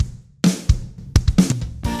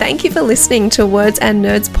Thank you for listening to Words and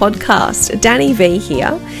Nerds podcast. Danny V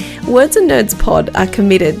here. Words and Nerds pod are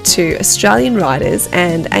committed to Australian writers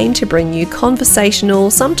and aim to bring you conversational,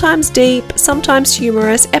 sometimes deep, sometimes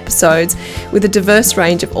humorous episodes with a diverse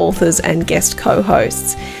range of authors and guest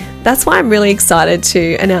co-hosts. That's why I'm really excited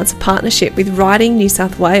to announce a partnership with Writing New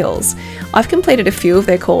South Wales. I've completed a few of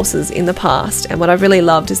their courses in the past, and what I've really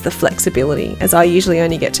loved is the flexibility, as I usually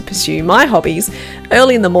only get to pursue my hobbies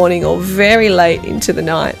early in the morning or very late into the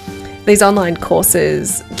night. These online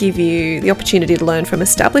courses give you the opportunity to learn from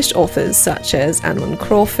established authors such as Annalyn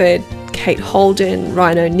Crawford, Kate Holden,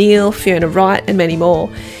 Ryan O'Neill, Fiona Wright, and many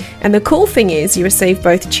more. And the cool thing is you receive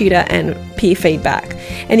both tutor and peer feedback,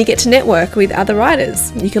 and you get to network with other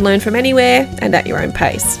writers. You can learn from anywhere and at your own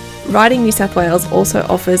pace. Writing New South Wales also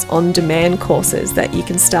offers on-demand courses that you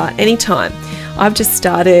can start anytime. I've just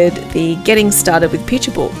started the Getting Started with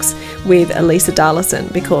Picture Books with Elisa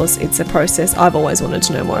Darlison because it's a process I've always wanted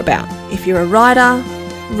to know more about. If you're a writer,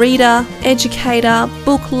 reader, educator,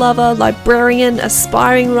 book lover, librarian,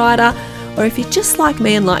 aspiring writer, or if you're just like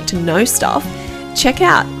me and like to know stuff, check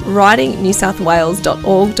out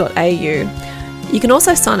writingnewsouthwales.org.au. You can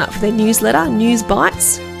also sign up for their newsletter, News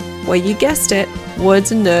Bites, where you guessed it,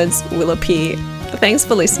 Words and Nerds will appear. Thanks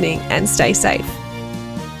for listening and stay safe.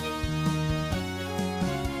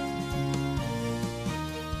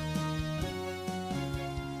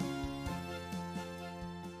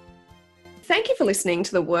 Thank you for listening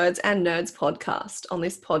to the Words and Nerds podcast. On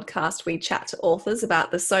this podcast, we chat to authors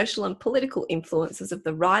about the social and political influences of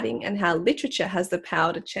the writing and how literature has the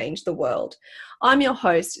power to change the world. I'm your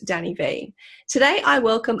host, Danny V. Today, I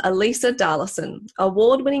welcome Elisa Darlison,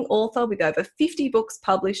 award-winning author with over 50 books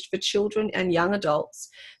published for children and young adults.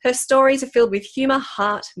 Her stories are filled with humour,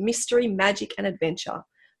 heart, mystery, magic, and adventure.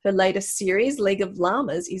 Her latest series, League of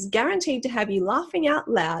Llamas, is guaranteed to have you laughing out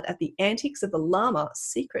loud at the antics of the llama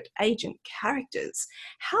secret agent characters.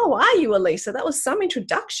 How are you, Elisa? That was some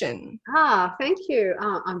introduction. Thank you.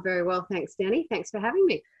 I'm very well, thanks, Danny. Thanks for having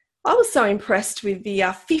me. I was so impressed with the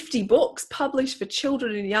 50 books published for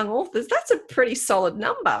children and young authors. That's a pretty solid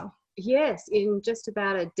number. Yes, in just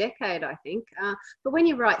about a decade, I think. But when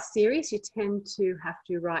you write series, you tend to have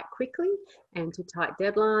to write quickly and to tight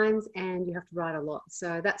deadlines, and you have to write a lot.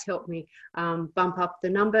 So that's helped me bump up the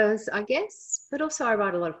numbers, I guess. But also I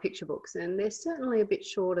write a lot of picture books, and they're certainly a bit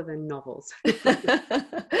shorter than novels.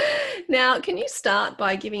 Now, can you start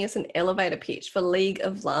by giving us an elevator pitch for League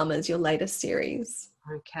of Llamas, your latest series?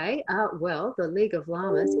 Okay, well, the League of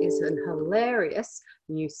Llamas is an hilarious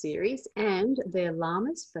new series, and they're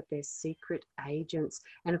llamas, but they're secret agents.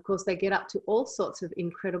 And of course, they get up to all sorts of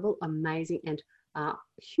incredible, amazing, and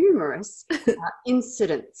humorous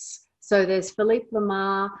incidents. So there's Philippe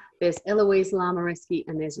Lamar, there's Eloise Lamareski,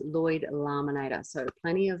 and there's Lloyd Laminator. So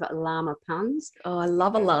plenty of llama puns. Oh, I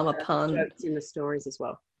love a llama pun. Jokes in the stories as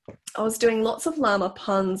well. I was doing lots of llama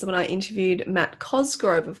puns when I interviewed Matt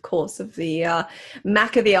Cosgrove, of course, of the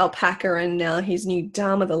Macca the alpaca and now his new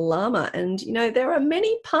Dharma the llama. And, you know, there are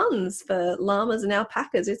many puns for llamas and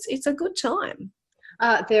alpacas. It's a good time.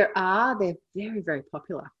 They're very, very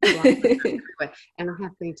popular. And I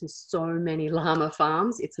have been to so many llama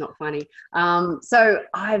farms. It's not funny. So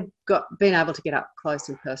I've been able to get up close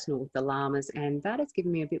and personal with the llamas, and that has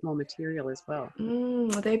given me a bit more material as well.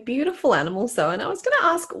 They're beautiful animals, though. And I was going to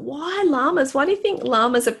ask, why llamas? Why do you think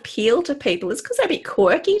llamas appeal to people? Is it because they're a bit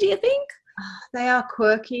quirky, do you think? They are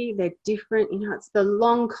quirky. They're different. You know, it's the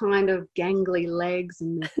long kind of gangly legs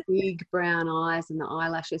and the big brown eyes and the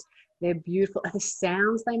eyelashes. They're beautiful. The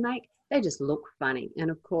sounds they make, they just look funny. And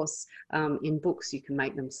of course, in books, you can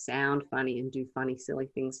make them sound funny and do funny, silly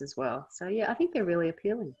things as well. So yeah, I think they're really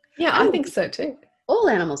appealing. Yeah, I think so too. All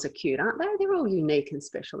animals are cute, aren't they? They're all unique and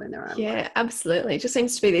special in their own way. Yeah, absolutely. It just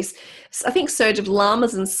seems to be this, I think, surge of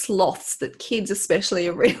llamas and sloths that kids especially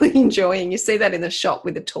are really enjoying. You see that in the shop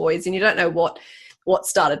with the toys, and you don't know what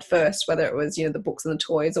started first, whether it was, you know, the books and the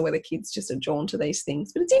toys or whether kids just are drawn to these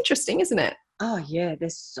things. But it's interesting, isn't it? Oh, yeah.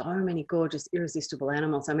 There's so many gorgeous, irresistible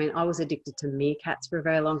animals. I mean, I was addicted to meerkats for a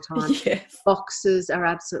very long time. Yes. Foxes are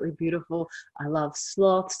absolutely beautiful. I love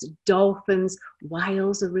sloths, dolphins,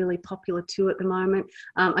 whales are really popular too at the moment.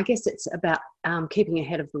 I guess it's about keeping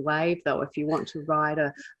ahead of the wave, though, if you want to write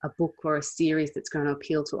a book or a series that's going to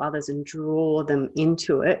appeal to others and draw them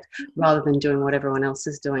into it rather than doing what everyone else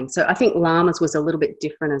is doing. So I think llamas was a little bit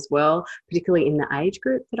different as well, particularly in the age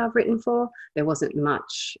group that I've written for. There wasn't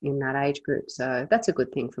much in that age group. So that's a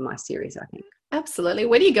good thing for my series, I think. Absolutely.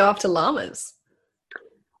 Where do you go after llamas?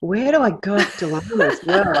 Where do I go after llamas?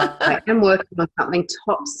 Well, I am working on something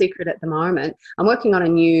top secret at the moment. I'm working on a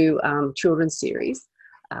new children's series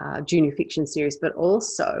junior fiction series, but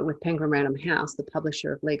also with Penguin Random House, the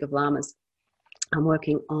publisher of League of Llamas. I'm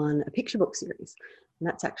working on a picture book series, and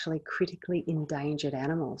that's actually critically endangered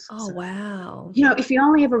animals. Oh, So, wow. if you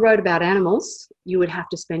only ever wrote about animals, you would have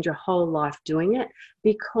to spend your whole life doing it,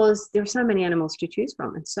 because there are so many animals to choose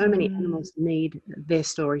from, and so many animals need their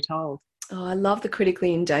story told. Oh, I love the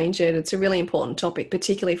critically endangered. It's a really important topic,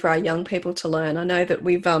 particularly for our young people to learn. I know that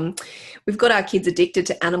we've got our kids addicted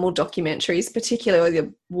to animal documentaries, particularly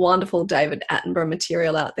the wonderful David Attenborough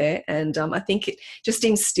material out there, and I think it just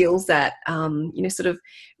instills that sort of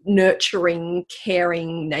nurturing,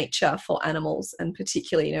 caring nature for animals, and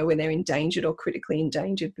particularly when they're endangered or critically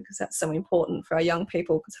endangered, because that's so important for our young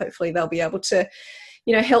people, because hopefully they'll be able to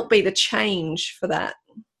help be the change for that.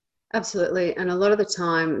 Absolutely. And a lot of the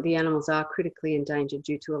time, the animals are critically endangered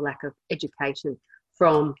due to a lack of education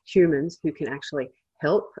from humans who can actually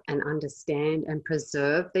help and understand and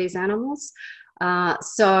preserve these animals.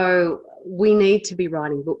 So we need to be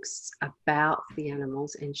writing books about the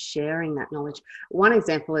animals and sharing that knowledge. One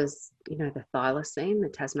example is, the thylacine, the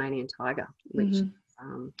Tasmanian tiger, which is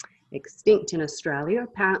extinct in Australia,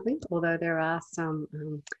 apparently, although there are some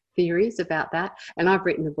theories about that. And I've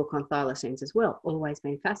written a book on thylacines as well, always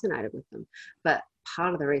been fascinated with them. But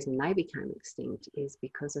part of the reason they became extinct is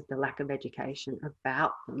because of the lack of education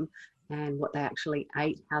about them and what they actually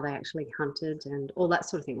ate, how they actually hunted, and all that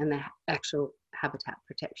sort of thing, and their actual habitat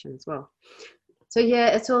protection as well. So yeah,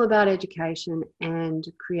 it's all about education and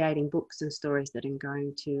creating books and stories that are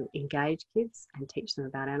going to engage kids and teach them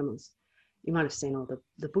about animals. You might have seen all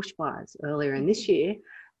the bushfires earlier in this year,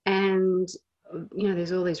 and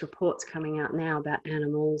there's all these reports coming out now about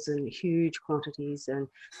animals and huge quantities and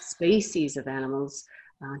species of animals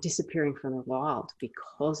disappearing from the wild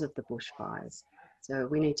because of the bushfires. So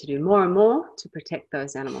we need to do more and more to protect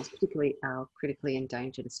those animals, particularly our critically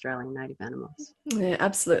endangered Australian native animals. Yeah,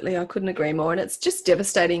 absolutely. I couldn't agree more. And it's just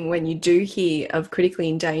devastating when you do hear of critically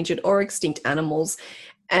endangered or extinct animals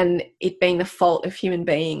and it being the fault of human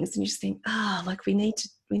beings. And you just think, we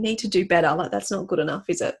need to do better. Like, that's not good enough,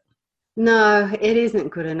 is it? No, it isn't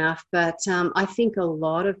good enough, but I think a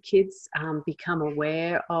lot of kids become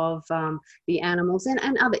aware of the animals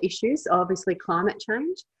and other issues, obviously climate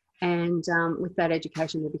change. And with that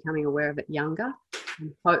education, they're becoming aware of it younger.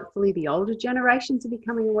 And hopefully the older generations are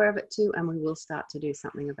becoming aware of it too, and we will start to do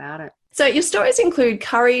something about it. So your stories include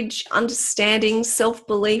courage, understanding,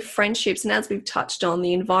 self-belief, friendships, and as we've touched on,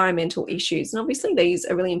 the environmental issues. And obviously these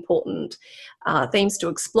are really important themes to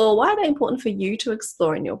explore. Why are they important for you to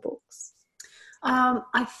explore in your books?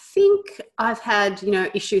 I think I've had,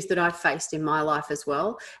 issues that I've faced in my life as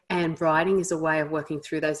well. And writing is a way of working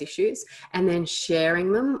through those issues and then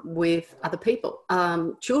sharing them with other people,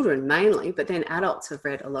 children mainly, but then adults have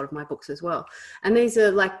read a lot of my books as well. And these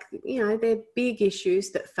are they're big issues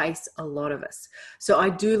that face a lot of us. So I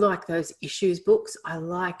do like those issues books. I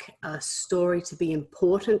like a story to be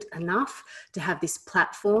important enough to have this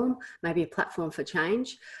platform, maybe a platform for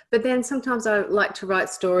change. But then sometimes I like to write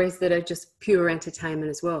stories that are just pure entertainment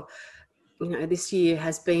as well. This year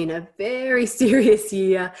has been a very serious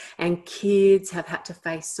year, and kids have had to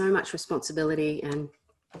face so much responsibility and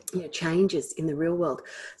changes in the real world.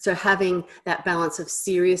 So having that balance of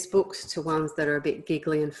serious books to ones that are a bit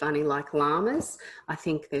giggly and funny like Llamas, I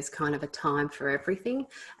think there's kind of a time for everything.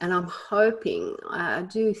 And I'm hoping, I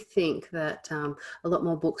do think that a lot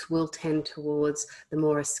more books will tend towards the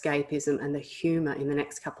more escapism and the humour in the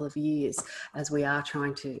next couple of years, as we are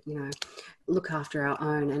trying to, look after our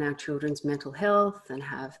own and our children's mental health and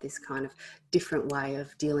have this kind of different way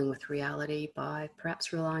of dealing with reality by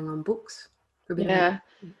perhaps relying on books. Yeah,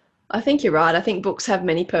 I think you're right. I think books have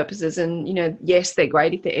many purposes, and yes, they're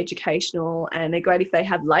great if they're educational, and they're great if they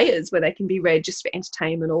have layers where they can be read just for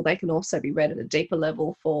entertainment, or they can also be read at a deeper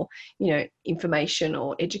level for information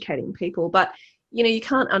or educating people. But you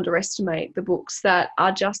can't underestimate the books that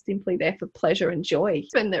are just simply there for pleasure and joy,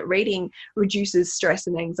 and that reading reduces stress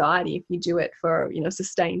and anxiety if you do it for a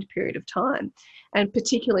sustained period of time. And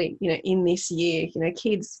particularly in this year,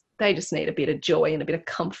 kids, they just need a bit of joy and a bit of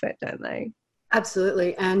comfort, don't they?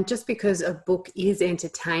 Absolutely. And just because a book is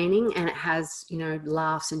entertaining and it has,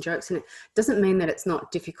 laughs and jokes in it, doesn't mean that it's not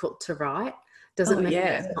difficult to write. Doesn't mean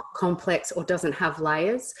that it's not complex or doesn't have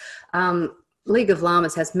layers. League of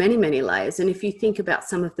Llamas has many, many layers. And if you think about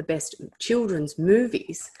some of the best children's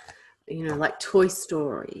movies, you know, like Toy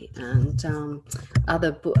Story and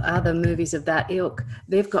other movies of that ilk,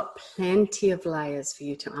 they've got plenty of layers for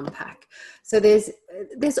you to unpack. So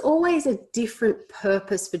there's always a different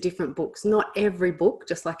purpose for different books. Not every book,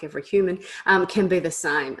 just like every human, can be the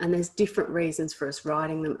same. And there's different reasons for us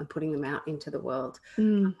writing them and putting them out into the world.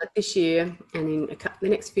 But this year and in the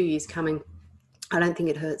next few years coming, I don't think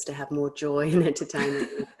it hurts to have more joy and entertainment.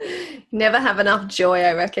 Never have enough joy,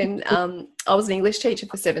 I reckon. I was an English teacher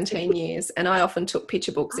for 17 years, and I often took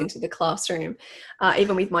picture books into the classroom,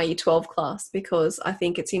 even with my Year 12 class, because I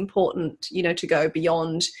think it's important, you know, to go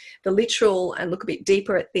beyond the literal and look a bit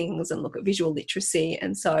deeper at things and look at visual literacy.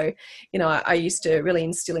 And so, you know, I used to really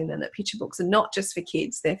instill in them that picture books are not just for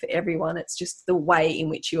kids, they're for everyone. It's just the way in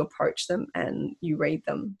which you approach them and you read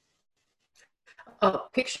them. Oh,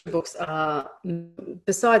 picture books are,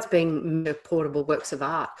 besides being portable works of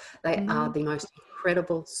art, they are the most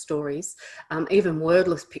incredible stories. Even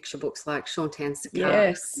wordless picture books like Shantan's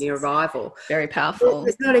The Arrival. Very powerful.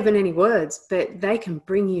 There's not even any words, but they can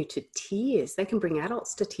bring you to tears. They can bring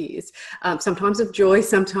adults to tears, sometimes of joy,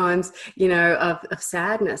 sometimes, you know, of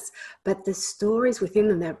sadness. But the stories within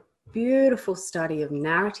them, they're beautiful study of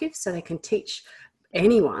narrative, so they can teach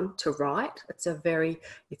anyone to write.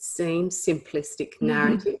 It seems simplistic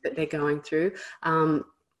narrative that they're going through,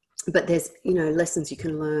 but there's, you know, lessons you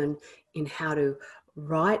can learn in how to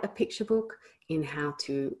write a picture book, in how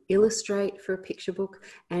to illustrate for a picture book,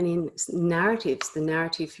 and in narratives, the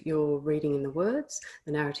narrative you're reading in the words,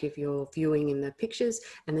 the narrative you're viewing in the pictures,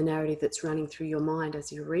 and the narrative that's running through your mind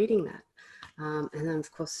as you're reading that. And then,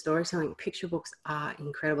 of course, storytelling. Picture books are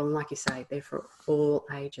incredible. And like you say, they're for all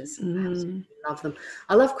ages. I absolutely love them.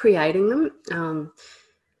 I love creating them.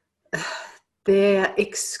 They're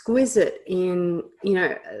exquisite in, you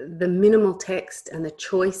know, the minimal text and the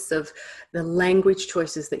choice of the language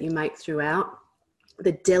choices that you make throughout,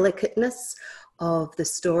 the delicateness of the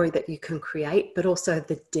story that you can create, but also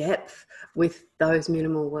the depth with those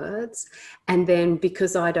minimal words. And then,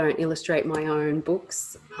 because I don't illustrate my own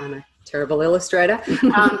books, I'm a terrible illustrator,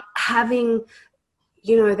 having,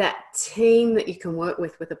 you know, that team that you can work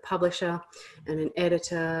with a publisher and an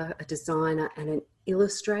editor, a designer and an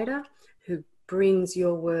illustrator who brings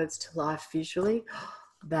your words to life visually,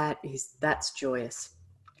 that's joyous.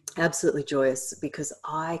 Absolutely joyous, because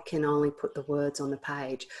I can only put the words on the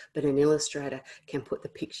page, but an illustrator can put the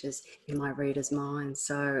pictures in my reader's mind.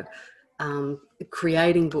 So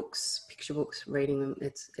creating books, picture books, reading them,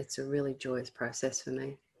 it's a really joyous process for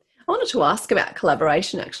me. I wanted to ask about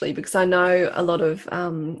collaboration, actually, because I know a lot of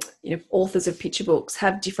you know, authors of picture books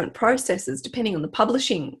have different processes depending on the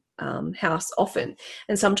publishing house often.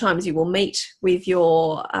 And sometimes you will meet with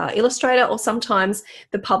your illustrator, or sometimes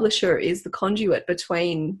the publisher is the conduit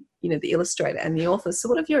between, you know, the illustrator and the author. So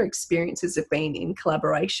what have your experiences have been in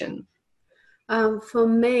collaboration? For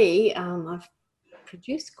me, I've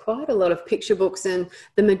produced quite a lot of picture books, and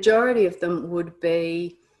the majority of them would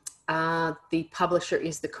be the publisher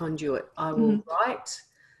is the conduit. I will write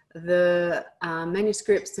the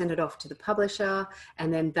manuscript, send it off to the publisher,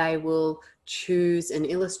 and then they will choose an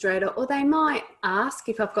illustrator, or they might ask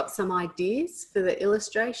if I've got some ideas for the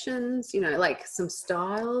illustrations, you know, like some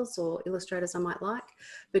styles or illustrators I might like.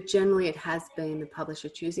 But generally it has been the publisher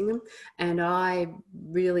choosing them, and I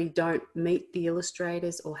really don't meet the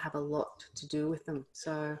illustrators or have a lot to do with them.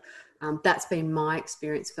 So that's been my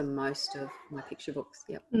experience for most of my picture books.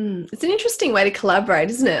 Yep. It's an interesting way to collaborate,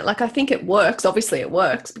 isn't it? Like, I think it works. Obviously it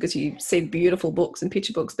works because you see beautiful books and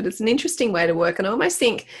picture books, but it's an interesting way to work. And I almost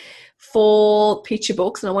think for picture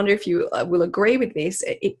books, and I wonder if you will agree with this,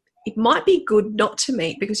 it might be good not to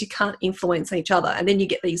meet, because you can't influence each other. And then you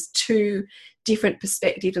get these two different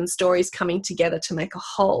perspectives and stories coming together to make a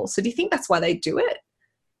whole. So do you think that's why they do it?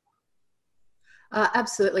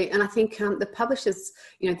 Absolutely. And I think the publishers,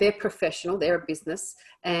 you know, they're professional, they're a business,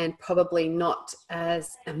 and probably not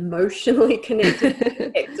as emotionally connected to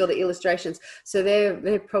the text or the illustrations. So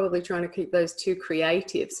they're probably trying to keep those two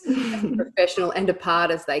creatives as professional and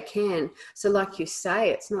apart as they can. So like you say,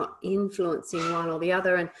 it's not influencing one or the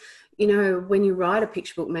other. And, you know, when you write a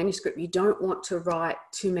picture book manuscript, you don't want to write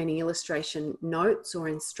too many illustration notes or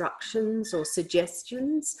instructions or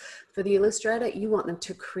suggestions for the illustrator. You want them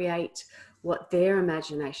to create what their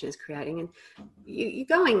imagination is creating. And you're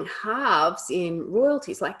going halves in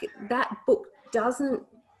royalties. Like, that book doesn't,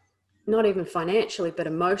 not even financially, but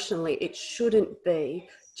emotionally, it shouldn't be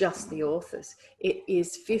just the authors. It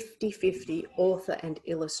is 50-50 author and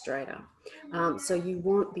illustrator. So you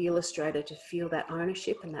want the illustrator to feel that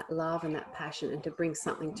ownership and that love and that passion, and to bring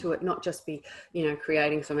something to it, not just be, you know,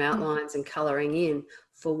 creating some outlines and colouring in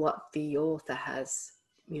for what the author has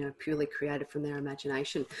purely created from their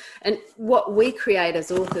imagination. And what we create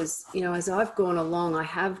as authors, as I've gone along, I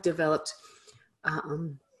have developed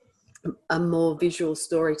a more visual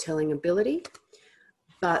storytelling ability.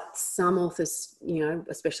 But some authors,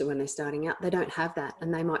 especially when they're starting out, they don't have that.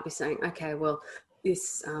 And they might be saying, okay, well,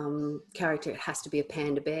 this character has to be a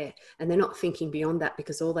panda bear. And they're not thinking beyond that,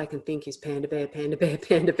 because all they can think is panda bear, panda bear,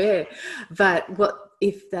 panda bear. But what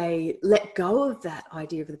if they let go of that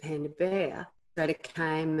idea of the panda bear, that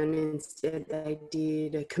came and instead they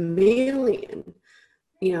did a chameleon,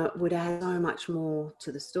 it would add so much more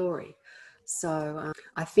to the story. So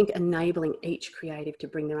I think enabling each creative to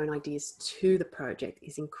bring their own ideas to the project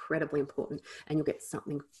is incredibly important, and you'll get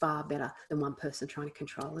something far better than one person trying to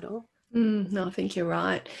control it all. No, I think you're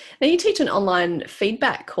right. Now, you teach an online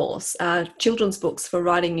feedback course, children's books for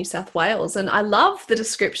Writing New South Wales. And I love the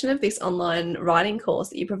description of this online writing course,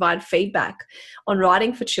 that you provide feedback on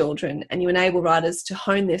writing for children and you enable writers to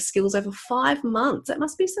hone their skills over 5 months. That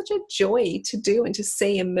must be such a joy to do, and to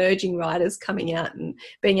see emerging writers coming out and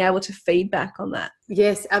being able to feedback on that.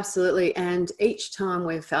 Yes, absolutely. And each time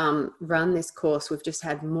we've run this course, we've just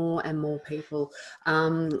had more and more people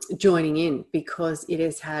joining in, because it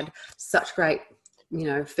has had such great,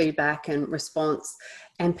 feedback and response,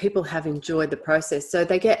 and people have enjoyed the process. So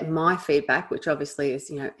they get my feedback, which obviously is,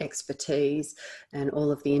 expertise and all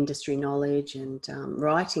of the industry knowledge and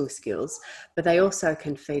writing skills, but they also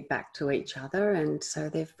can feedback to each other. And so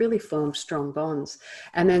they've really formed strong bonds.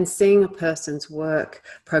 And then seeing a person's work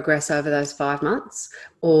progress over those 5 months,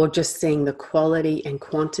 or just seeing the quality and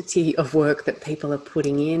quantity of work that people are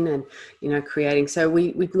putting in and, creating. So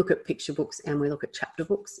we look at picture books and we look at chapter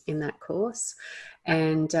books in that course.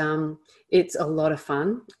 And it's a lot of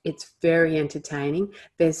fun. It's very entertaining.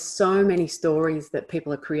 There's so many stories that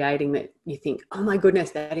people are creating that you think, oh my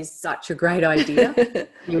goodness, that is such a great idea.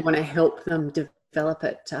 You want to help them develop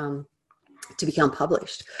it to become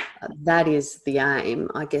published. That is the aim.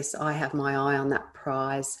 I guess I have my eye on that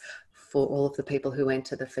prize for all of the people who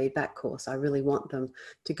enter the feedback course. I really want them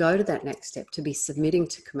to go to that next step, to be submitting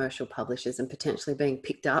to commercial publishers and potentially being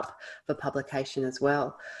picked up for publication as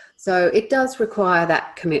well. So it does require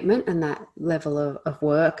that commitment and that level of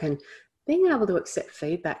work, and being able to accept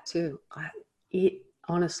feedback too. It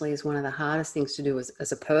honestly is one of the hardest things to do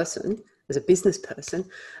as a person, as a business person,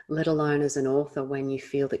 let alone as an author, when you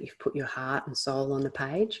feel that you've put your heart and soul on the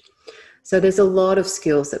page. So there's a lot of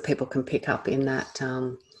skills that people can pick up in that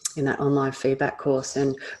online feedback course,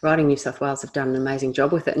 and Writing New South Wales have done an amazing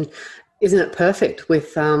job with it. And isn't it perfect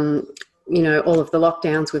with all of the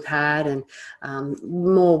lockdowns we've had, and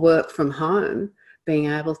more work from home,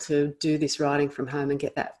 being able to do this writing from home and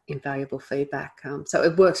get that invaluable feedback. So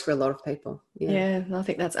it works for a lot of people. Yeah, I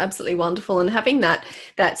think that's absolutely wonderful. And having that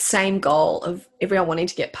same goal of everyone wanting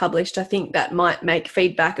to get published, I think that might make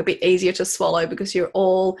feedback a bit easier to swallow, because you're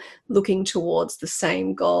all looking towards the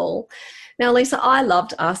same goal. Now, Lisa, I love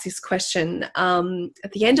to ask this question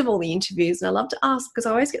at the end of all the interviews, and I love to ask because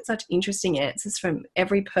I always get such interesting answers from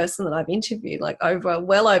every person that I've interviewed, like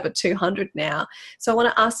well over 200 now. So I want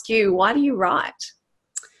to ask you, why do you write?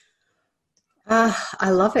 I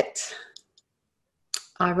love it.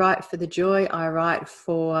 I write for the joy. I write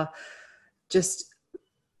for just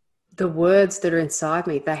the words that are inside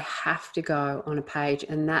me. They have to go on a page,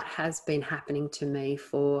 and that has been happening to me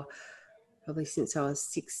for probably since I was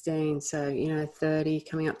 16. So, 30,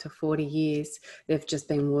 coming up to 40 years, there've just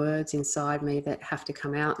been words inside me that have to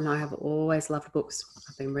come out. And I have always loved books.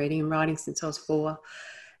 I've been reading and writing since I was 4,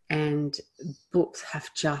 and books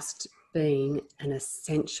have just been an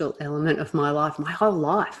essential element of my life, my whole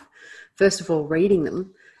life. First of all, reading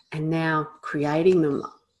them, and now creating them.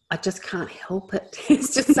 I just can't help it.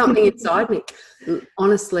 It's just something inside me.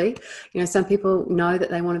 Honestly, some people know that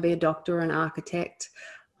they want to be a doctor or an architect.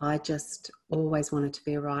 I just always wanted to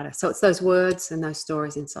be a writer. So it's those words and those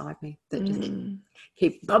stories inside me that just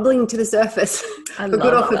keep bubbling to the surface, for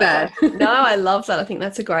good or for bad. No, I love that. I think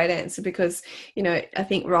that's a great answer, because, I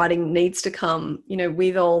think writing needs to come,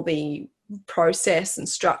 with all the process and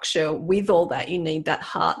structure. With all that, you need that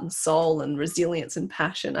heart and soul and resilience and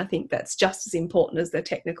passion. I think that's just as important as the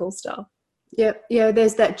technical stuff. Yeah,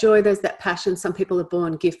 there's that joy, there's that passion. Some people are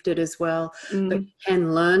born gifted as well, but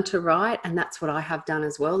can learn to write, and that's what I have done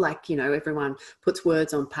as well. Like, everyone puts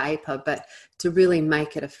words on paper, but to really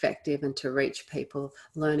make it effective and to reach people,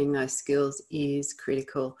 learning those skills is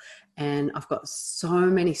critical. And I've got so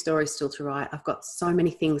many stories still to write. I've got so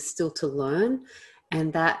many things still to learn,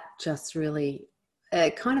 and that just really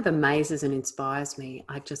it kind of amazes and inspires me.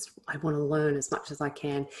 I want to learn as much as I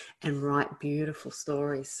can and write beautiful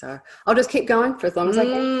stories. So I'll just keep going for as long as I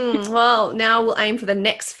can. Well, now we'll aim for the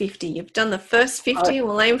next 50. You've done the first 50,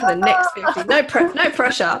 we'll aim for the next 50. No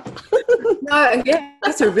pressure. No, yeah,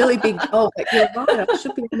 that's a really big goal, but you're right, I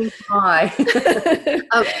should be aiming high.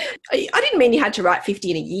 I didn't mean you had to write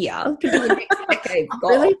 50 in a year. It could be the next decade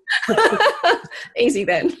goal. Really? Easy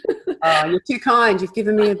then. Oh, you're too kind. You've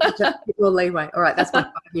given me a bit more leeway. All right, that's my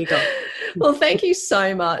 5-year goal. Well, thank you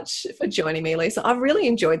so much for joining me, Lisa. I've really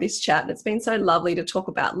enjoyed this chat, and it's been so lovely to talk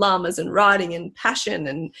about llamas and writing and passion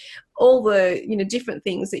and all the different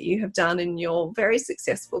things that you have done in your very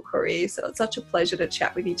successful career. So it's such a pleasure to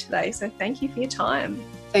chat with you today. So thank you for your time.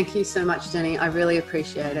 Thank you so much, Jenny. I really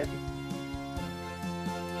appreciate it.